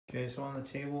Okay, so on the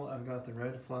table I've got the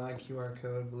red flag QR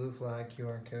code, blue flag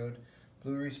QR code,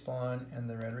 blue respawn, and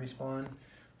the red respawn.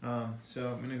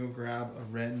 So I'm gonna go grab a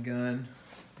red gun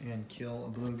and kill a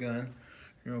blue gun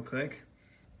real quick.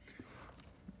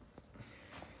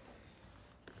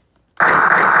 All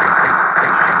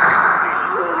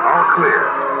clear.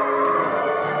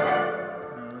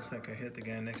 Looks like I hit the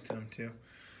guy next to him too.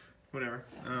 Whatever.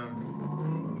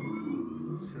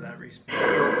 So that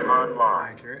respawn is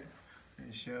accurate.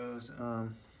 It shows,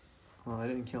 well, I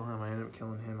didn't kill him. I ended up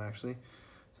killing him actually.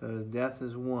 So his death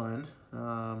is 1.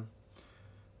 And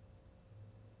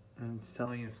it's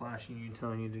telling you, flashing you,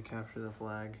 telling you to capture the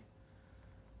flag.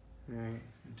 Right?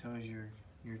 It tells you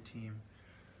your team.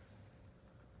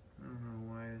 I don't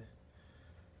know why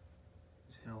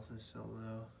his health is so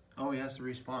low. Oh, he has to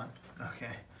respawn.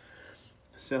 Okay.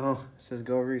 So it says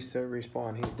go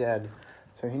respawn. He's dead.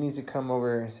 So he needs to come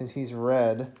over. Since he's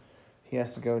red, he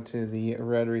has to go to the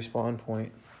red respawn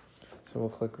point. So we'll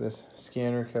click this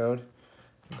scanner code,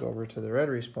 go over to the red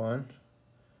respawn.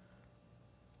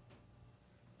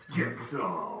 Get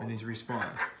some. And he's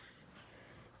respawned.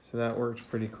 So that works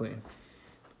pretty clean.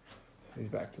 So he's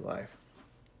back to life.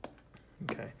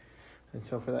 Okay. And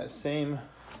so for that same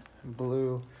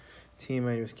blue team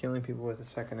I was killing people with a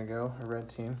second ago, a red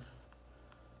team.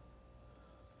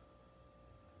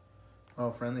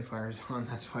 Oh, friendly fire's on.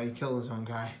 That's why he killed his own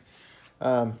guy.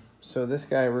 So this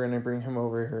guy, we're going to bring him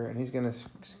over here, and he's going to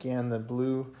scan the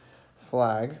blue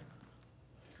flag.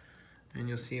 And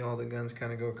you'll see all the guns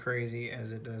kind of go crazy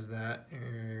as it does that.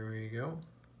 Here we go.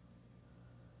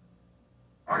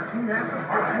 So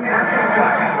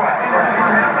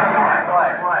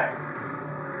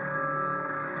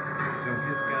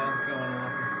his gun's going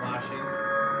off and flashing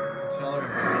to tell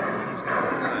everybody he's got the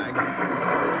flag.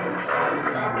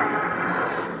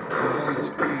 On the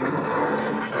screen,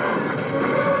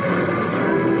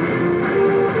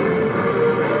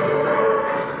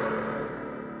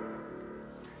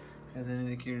 has an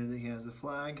indicator that he has the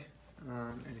flag.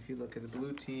 And if you look at the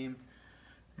blue team,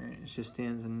 it just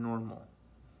stands in normal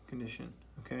condition.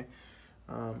 Okay.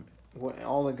 What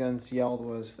all the guns yelled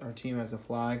was our team has the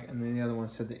flag, and then the other one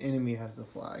said the enemy has the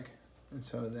flag, and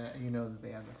so that you know that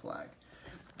they have the flag.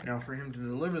 Now for him to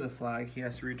deliver the flag, he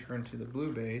has to return to the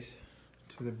blue base,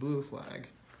 to the blue flag,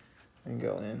 and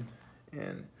go in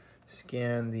and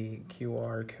scan the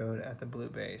QR code at the blue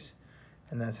base,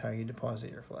 and that's how you deposit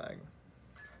your flag.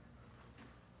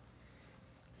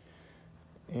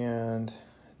 And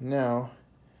now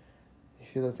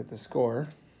if you look at the score,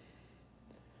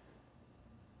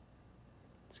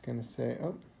 it's going to say,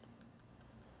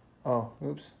 oh,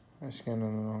 oops, I scanned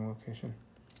on the wrong location.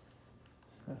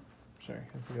 So, sorry, I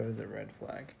have to go to the red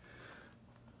flag.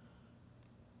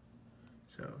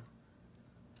 So,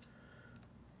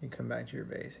 you come back to your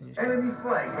base and you Enemy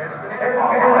flag has been.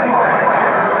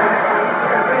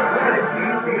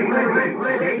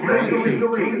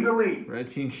 Red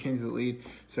team gains the lead.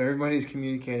 So everybody's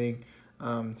communicating,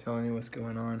 telling you what's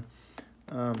going on.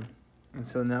 And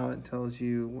so now it tells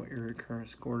you what your current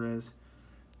score is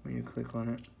when you click on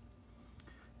it.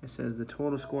 It says the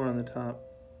total score on the top,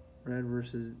 red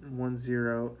versus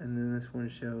 1-0, and then this one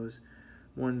shows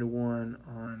 1-1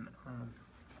 on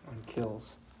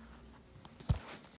kills.